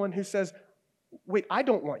is someone who says, wait, I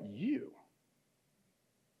don't want you.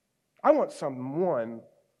 I want someone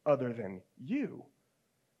other than you.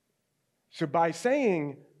 So by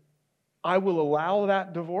saying, I will allow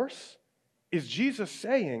that divorce, is Jesus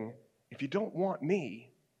saying, if you don't want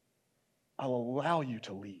me, I'll allow you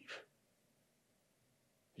to leave.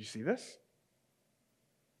 You see this?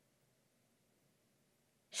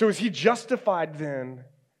 So is he justified then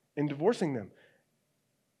in divorcing them?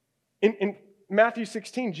 In Matthew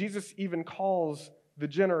 16, Jesus even calls the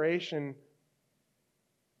generation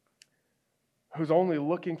who's only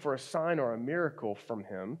looking for a sign or a miracle from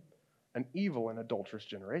him an evil and adulterous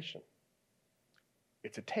generation.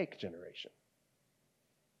 It's a take generation.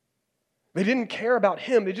 They didn't care about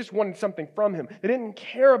him. They just wanted something from him. They didn't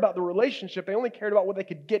care about the relationship. They only cared about what they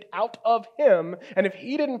could get out of him. And if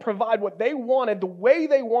he didn't provide what they wanted the way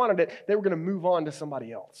they wanted it, they were going to move on to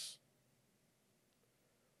somebody else.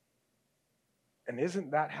 And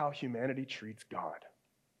isn't that how humanity treats God?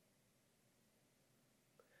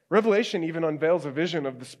 Revelation even unveils a vision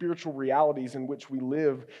of the spiritual realities in which we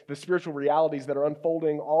live, the spiritual realities that are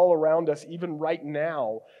unfolding all around us, even right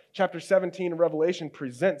now. Chapter 17 of Revelation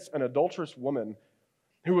presents an adulterous woman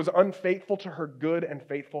who was unfaithful to her good and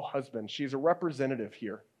faithful husband. She's a representative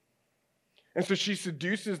here. And so she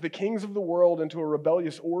seduces the kings of the world into a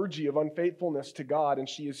rebellious orgy of unfaithfulness to God, and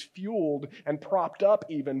she is fueled and propped up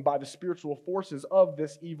even by the spiritual forces of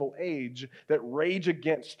this evil age that rage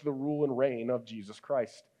against the rule and reign of Jesus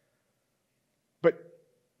Christ. But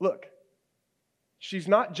look, she's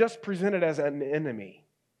not just presented as an enemy.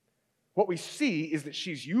 What we see is that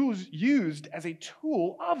she's used as a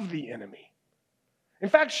tool of the enemy. In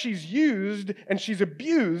fact, she's used and she's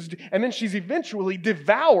abused, and then she's eventually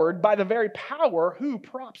devoured by the very power who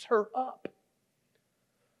props her up.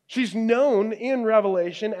 She's known in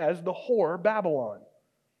Revelation as the whore Babylon.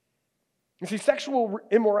 You see, sexual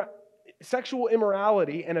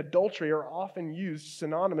immorality and adultery are often used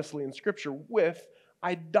synonymously in Scripture with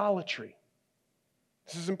idolatry.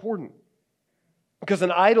 This is important because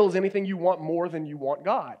an idol is anything you want more than you want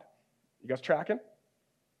God. You guys tracking?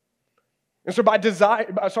 And so by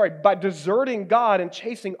deserting God and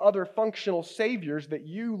chasing other functional saviors that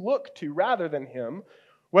you look to rather than him,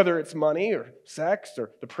 whether it's money or sex or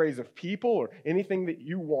the praise of people or anything that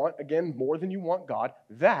you want, again, more than you want God,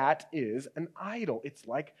 that is an idol. It's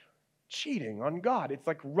like cheating on God. It's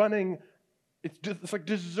like it's like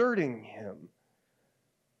deserting him.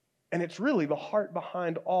 And it's really the heart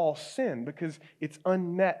behind all sin because it's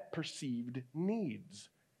unmet perceived needs,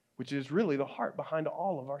 which is really the heart behind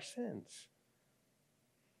all of our sins.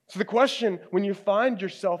 So the question when you find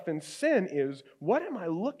yourself in sin is, what am I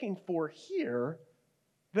looking for here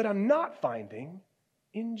that I'm not finding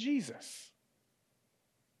in Jesus?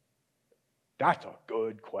 That's a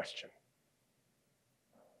good question.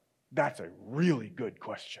 That's a really good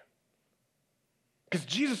question. Because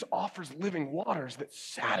Jesus offers living waters that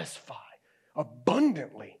satisfy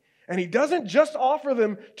abundantly. And he doesn't just offer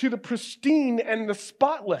them to the pristine and the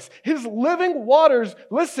spotless. His living waters,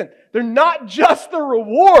 listen, they're not just the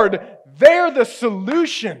reward, they're the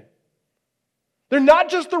solution. They're not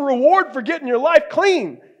just the reward for getting your life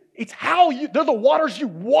clean. It's they're the waters you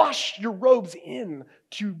wash your robes in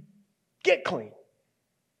to get clean.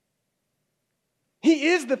 He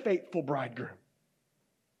is the faithful bridegroom.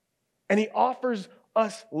 And he offers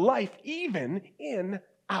us life even in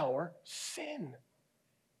our sin.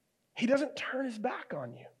 He doesn't turn his back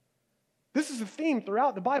on you. This is a theme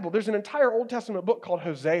throughout the Bible. There's an entire Old Testament book called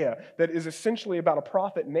Hosea that is essentially about a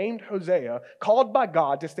prophet named Hosea, called by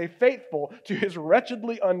God to stay faithful to his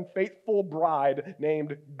wretchedly unfaithful bride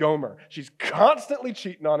named Gomer. She's constantly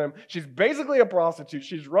cheating on him. She's basically a prostitute.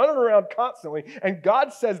 She's running around constantly. And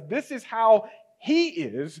God says this is how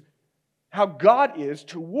God is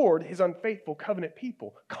toward his unfaithful covenant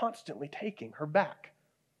people, constantly taking her back.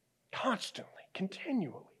 Constantly,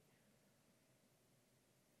 continually.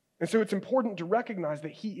 And so it's important to recognize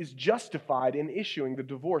that he is justified in issuing the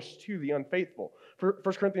divorce to the unfaithful. 1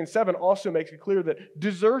 Corinthians 7 also makes it clear that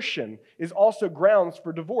desertion is also grounds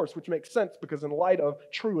for divorce, which makes sense because in light of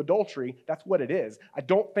true adultery, that's what it is. I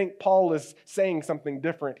don't think Paul is saying something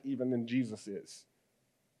different even than Jesus is.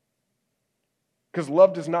 Because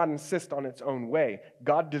love does not insist on its own way.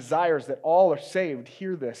 God desires that all are saved,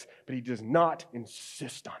 hear this, but he does not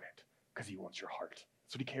insist on it because he wants your heart.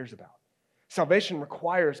 That's what he cares about. Salvation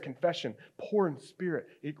requires confession, poor in spirit.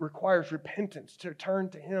 It requires repentance to turn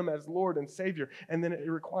to him as Lord and Savior. And then it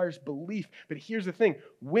requires belief. But here's the thing.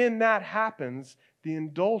 When that happens, the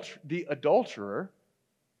adulterer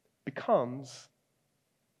becomes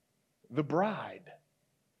the bride.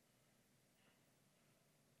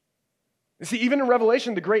 You see, even in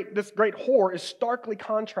Revelation, this great whore is starkly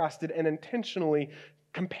contrasted and intentionally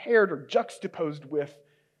compared or juxtaposed with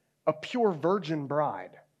a pure virgin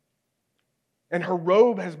bride. And her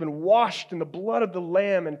robe has been washed in the blood of the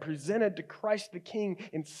Lamb and presented to Christ the King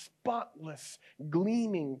in spotless,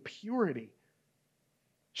 gleaming purity.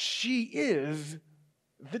 She is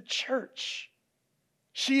the church.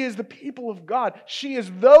 She is the people of God. She is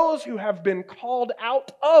those who have been called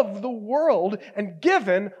out of the world and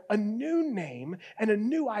given a new name and a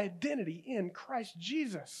new identity in Christ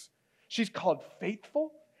Jesus. She's called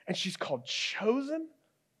faithful and she's called chosen.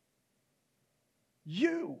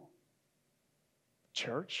 You,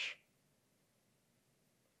 church,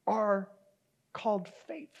 are called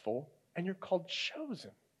faithful and you're called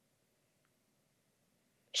chosen.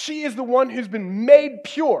 She is the one who's been made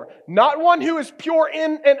pure, not one who is pure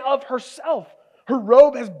in and of herself. Her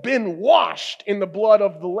robe has been washed in the blood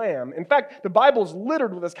of the Lamb. In fact, the Bible is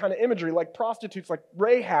littered with this kind of imagery, like prostitutes like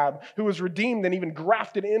Rahab, who was redeemed and even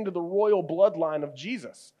grafted into the royal bloodline of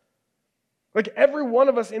Jesus. Like every one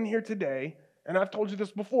of us in here today, and I've told you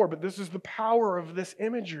this before, but this is the power of this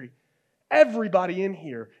imagery. Everybody in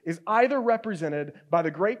here is either represented by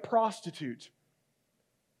the great prostitute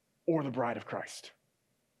or the bride of Christ.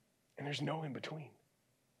 And there's no in between.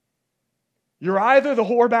 You're either the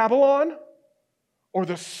whore Babylon or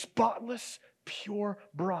the spotless, pure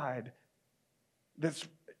bride that's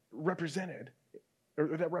represented,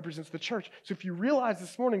 or that represents the church. So if you realize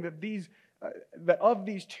this morning that of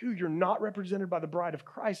these two, you're not represented by the bride of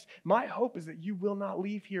Christ, my hope is that you will not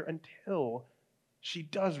leave here until she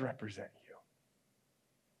does represent you.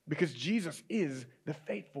 Because Jesus is the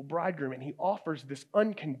faithful bridegroom, and he offers this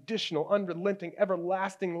unconditional, unrelenting,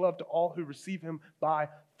 everlasting love to all who receive him by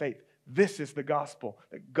faith. This is the gospel,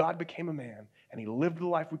 that God became a man, and he lived the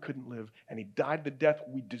life we couldn't live, and he died the death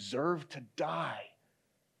we deserve to die.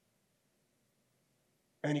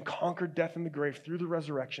 And he conquered death in the grave through the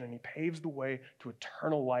resurrection, and he paves the way to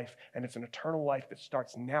eternal life. And it's an eternal life that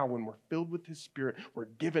starts now when we're filled with his Spirit. We're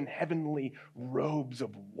given heavenly robes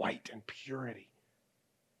of white and purity.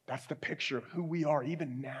 That's the picture of who we are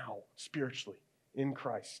even now, spiritually, in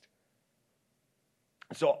Christ.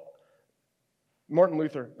 So, Martin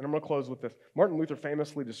Luther, and I'm going to close with this. Martin Luther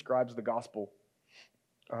famously describes the gospel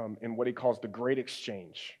in what he calls the Great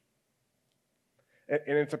Exchange.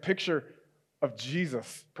 And it's a picture of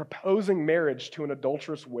Jesus proposing marriage to an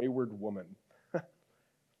adulterous, wayward woman.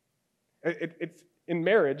 It's in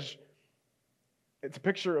marriage, it's a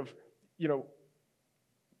picture of,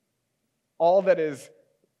 all that is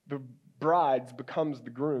the brides becomes the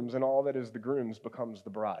grooms, and all that is the grooms becomes the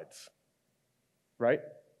brides. Right?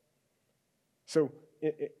 So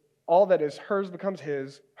all that is hers becomes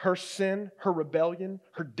his, her sin, her rebellion,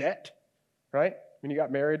 her debt, right? When you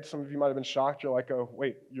got married, some of you might have been shocked. You're like, oh,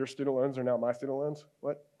 wait, your student loans are now my student loans?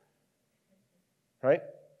 What? Right?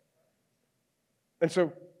 And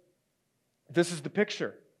so this is the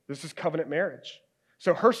picture. This is covenant marriage.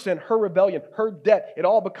 So her sin, her rebellion, her debt, it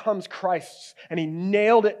all becomes Christ's. And he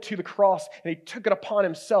nailed it to the cross, and he took it upon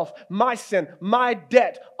himself. My sin, my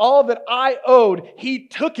debt, all that I owed, he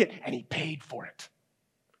took it, and he paid for it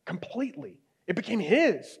completely. It became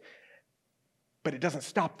his. But it doesn't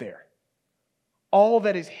stop there. All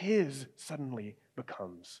that is his suddenly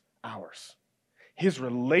becomes ours. His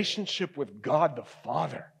relationship with God the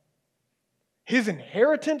Father. His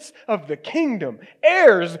inheritance of the kingdom,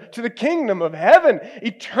 heirs to the kingdom of heaven,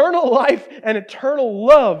 eternal life and eternal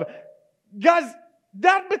love. Guys,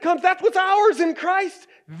 that's what's ours in Christ.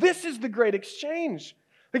 This is the great exchange.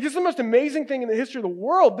 Like, this is the most amazing thing in the history of the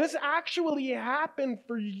world. This actually happened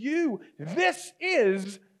for you. This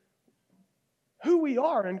is who we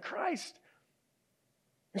are in Christ.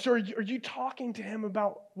 And so are you talking to him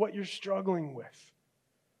about what you're struggling with?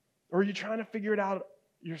 Or are you trying to figure it out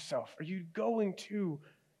yourself? Are you going to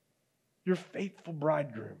your faithful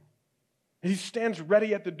bridegroom? He stands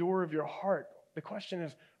ready at the door of your heart. The question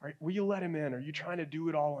is, will you let him in? Or are you trying to do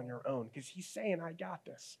it all on your own? Because he's saying, I got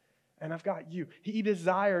this, and I've got you. He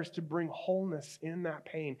desires to bring wholeness in that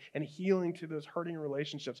pain and healing to those hurting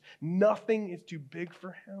relationships. Nothing is too big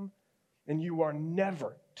for him, and you are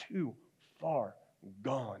never too far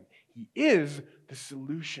gone. He is the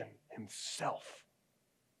solution himself.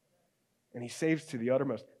 And he saves to the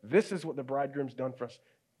uttermost. This is what the bridegroom's done for us.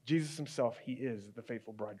 Jesus himself, he is the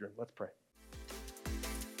faithful bridegroom. Let's pray.